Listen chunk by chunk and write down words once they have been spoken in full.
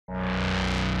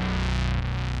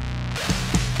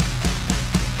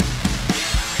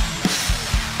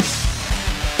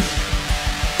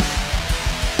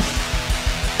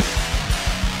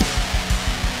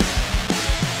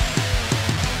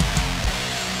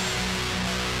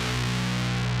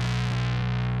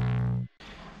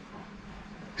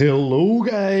Hello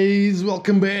guys,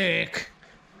 welcome back.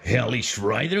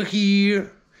 Hellishrider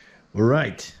here.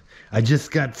 Alright, I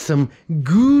just got some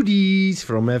goodies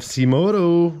from FC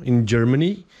Moto in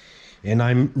Germany, and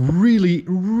I'm really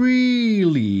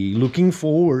looking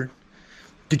forward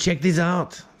to check this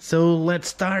out. So let's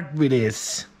start with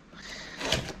this.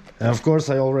 Of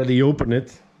course I already opened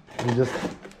it. I'm just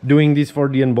doing this for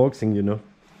the unboxing, you know.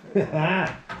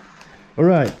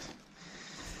 Alright.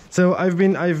 So I've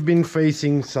been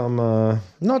facing some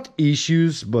not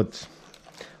issues, but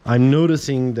I'm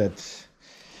noticing that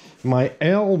my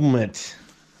helmet,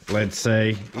 let's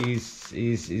say,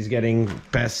 is getting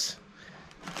past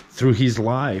through his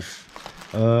life.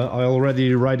 I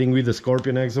already riding with the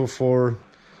Scorpion Exo for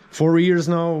 4 years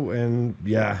now, and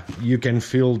yeah, you can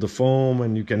feel the foam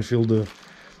and you can feel the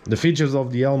features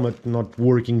of the helmet not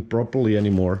working properly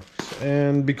anymore.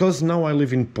 And because now I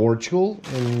live in Portugal,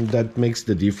 and that makes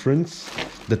the difference.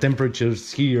 The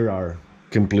temperatures here are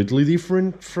completely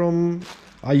different from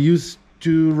I used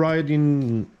to ride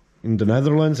in the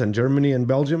Netherlands and Germany and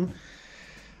Belgium.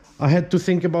 I had to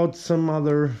think about some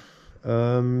other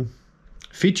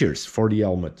features for the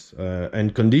helmet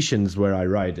and conditions where I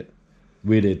ride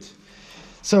with it.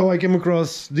 So I came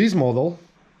across this model,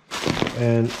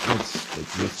 and let's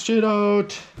take this shit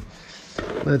out.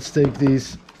 Let's take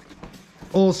this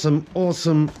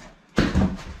awesome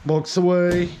box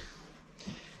away.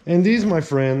 And this, my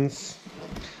friends,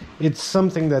 it's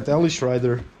something that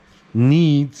Hellishrider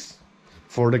needs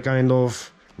for the kind of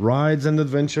rides and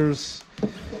adventures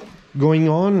going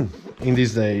on in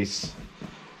these days.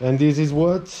 And this is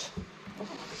what?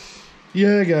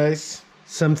 Yeah, guys,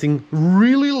 something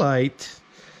really light,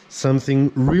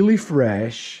 something really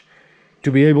fresh,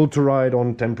 to be able to ride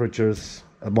on temperatures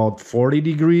about 40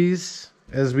 degrees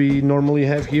as we normally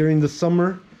have here in the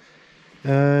summer.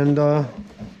 And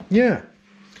yeah,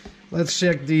 let's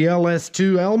check the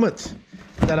LS2 helmet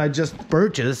that I just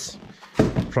purchased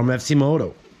from FC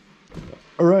Moto.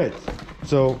 Alright,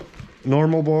 so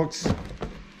normal box.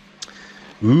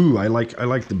 Ooh, I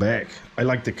like the bag. I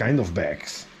like the kind of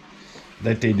bags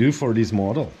that they do for this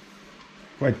model.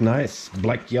 Quite nice,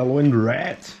 black, yellow and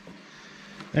red.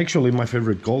 Actually my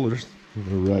favorite colors.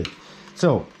 Alright,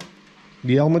 so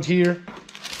the helmet here.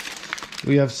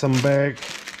 We have some bag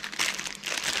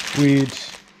with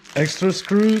extra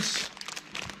screws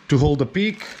to hold the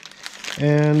peak,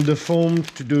 and the foam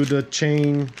to do the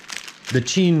chin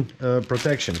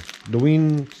protection,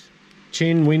 the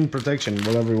chin wind protection,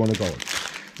 whatever you want to call it.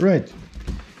 Right,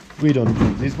 we don't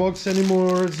need this box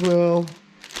anymore as well,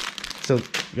 so I'm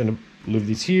gonna leave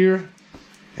this here,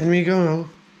 and we go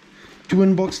to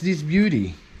unbox this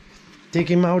beauty, take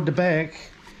him out the bag,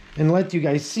 and let you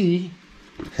guys see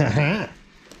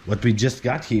what we just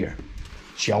got here,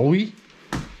 shall we?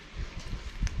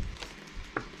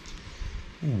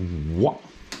 What?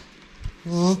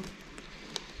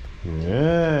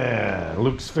 Yeah,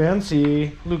 looks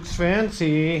fancy, looks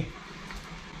fancy.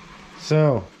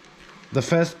 So the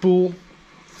fast pull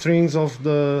strings of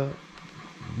the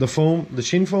foam, the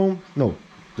shin foam, no,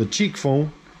 the cheek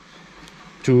foam,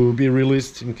 to be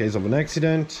released in case of an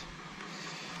accident.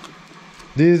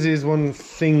 This is one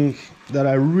thing that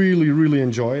I really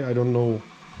enjoy. I don't know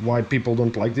why people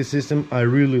don't like this system. I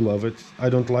really love it. I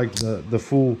don't like the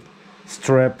full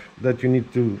strap that you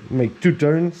need to make 2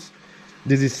 turns.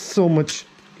 This is so much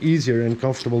easier and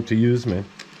comfortable to use, man.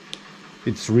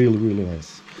 It's really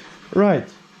nice. Right,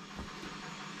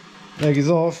 leg is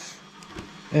off,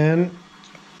 and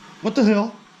what the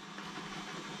hell?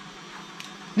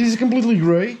 This is completely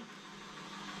gray.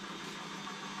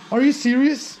 Are you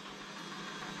serious?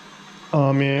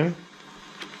 Oh man,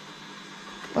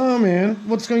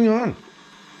 what's going on?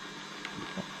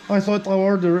 I thought I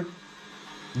ordered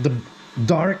the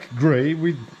dark gray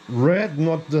with red,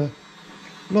 not the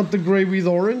gray with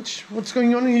orange. What's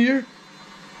going on here?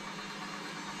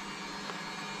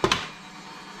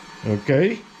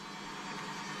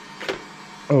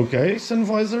 Okay, sun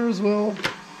visor as well.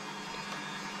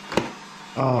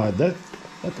 Ah, that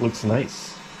looks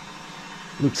nice.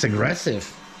 Looks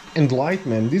aggressive and light,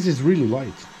 man. This is really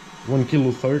light, 1.30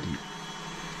 kg.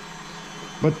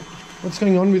 But what's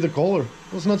going on with the collar?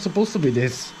 It was not supposed to be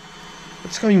this.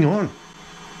 What's going on?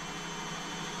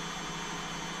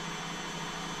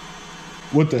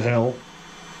 What the hell?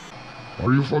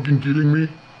 Are you fucking kidding me?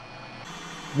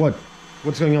 What?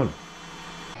 What's going on?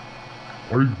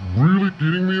 Are you really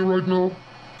kidding me right now?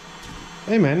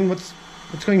 Hey man, what's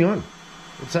going on?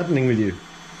 What's happening with you?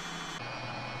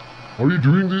 Are you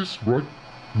doing this right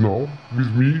now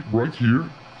with me right here,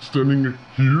 standing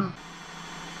here?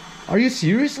 Are you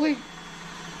seriously?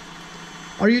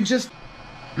 Are you just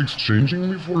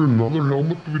exchanging me for another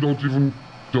helmet without even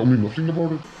telling me nothing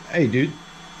about it? Hey, dude,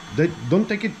 don't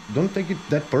take it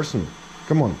that personal.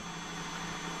 Come on.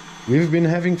 We've been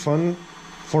having fun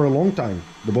for a long time,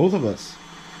 the both of us.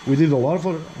 We did a lot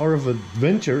of our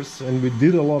adventures and we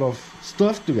did a lot of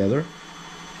stuff together.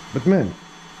 But man,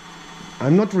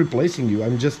 I'm not replacing you.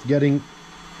 I'm just getting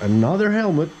another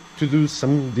helmet to do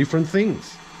some different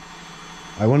things.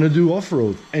 I want to do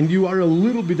off-road, and you are a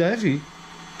little bit heavy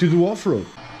to do off-road.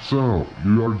 So,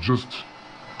 you are just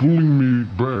pulling me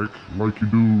back like you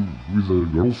do with a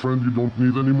girlfriend you don't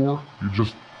need anymore? You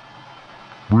just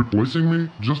replacing me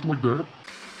just like that?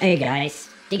 Hey guys,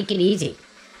 take it easy.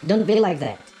 Don't be like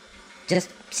that.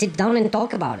 Just sit down and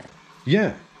talk about it.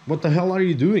 Yeah, what the hell are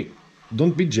you doing?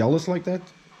 Don't be jealous like that.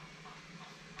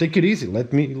 Take it easy.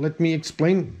 Let me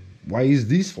explain why is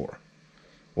this for.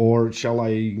 Or shall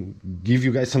I give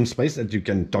you guys some space that you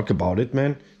can talk about it,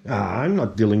 man? I'm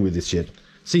not dealing with this shit.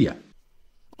 See ya.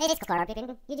 Hey,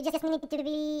 Scorpion, you just need to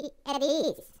be at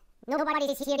ease. Nobody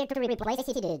is here to replace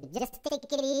you, dude. Just take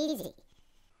it easy.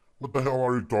 What the hell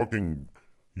are you talking?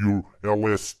 You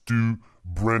LS2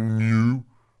 brand new?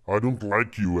 I don't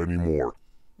like you anymore.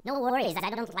 No worries, I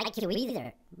don't like you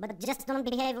either. But just don't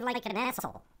behave like an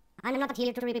asshole. I'm not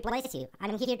here to replace you.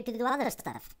 I'm here to do other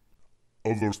stuff.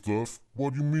 Other stuff?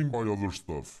 What do you mean by other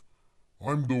stuff?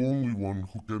 I'm the only one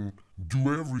who can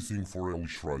do everything for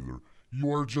Hellishrider.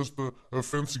 You are just a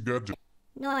fancy gadget.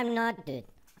 No, I'm not, dude.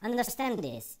 Understand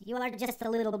this. You are just a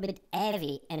little bit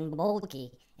heavy and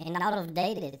bulky and out of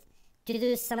dated to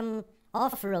do some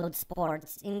off-road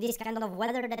sports in this kind of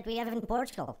weather that we have in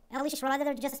Portugal.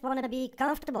 Hellishrider just want to be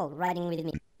comfortable riding with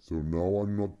me. So now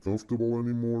I'm not comfortable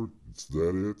anymore? Is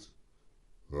that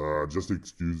it? Just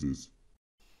excuses.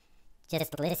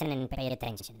 Just listen and pay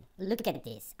attention. Look at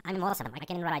this. I'm awesome. I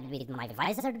can ride with my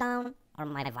visor down or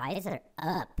my visor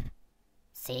up.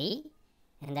 See?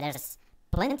 And there's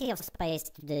plenty of space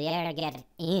to the air get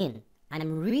in.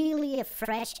 I'm really a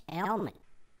fresh helmet.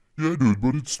 Yeah, dude,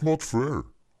 but it's not fair.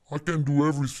 I can do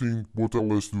everything what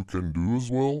LS2 can do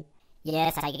as well.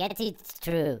 Yes, I get it's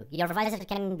true. Your visor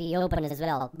can be open as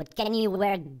well, but can you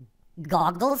wear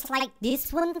goggles like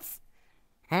these ones?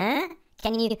 Huh?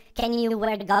 Can you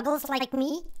wear goggles like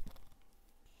me?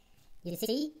 You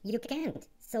see, you can't.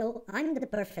 So I'm the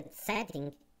perfect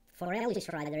setting for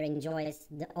Hellishrider enjoys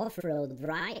the off-road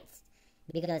rides.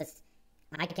 Because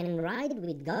I can ride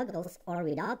with goggles or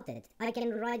without it. I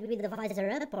can ride with the visor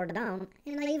up or down,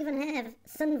 and I even have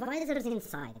sun visors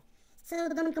inside. So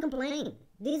don't complain.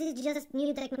 This is just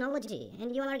new technology,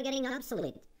 and you are getting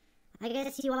obsolete. I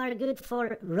guess you are good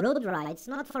for road rides,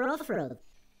 not for off-road.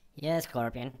 Yeah,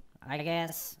 Scorpion. I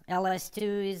guess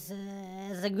LS2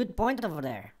 is a good point over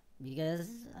there. Because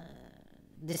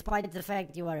despite the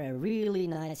fact you are a really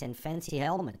nice and fancy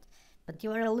helmet, but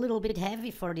you are a little bit heavy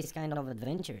for this kind of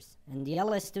adventures. And the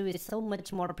LS2 is so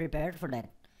much more prepared for that.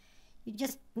 You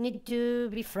just need to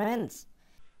be friends.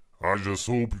 I just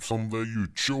hope someday you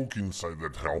choke inside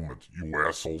that helmet, you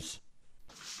assholes.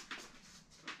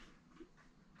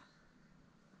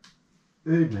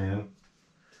 Hey man,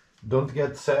 don't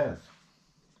get sad.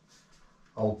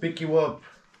 I'll pick you up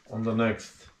on the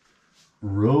next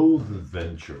road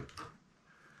adventure.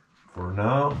 For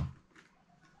now,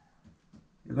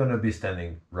 you're gonna be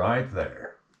standing right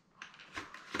there.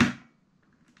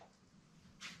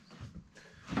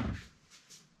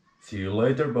 See you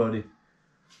later, buddy.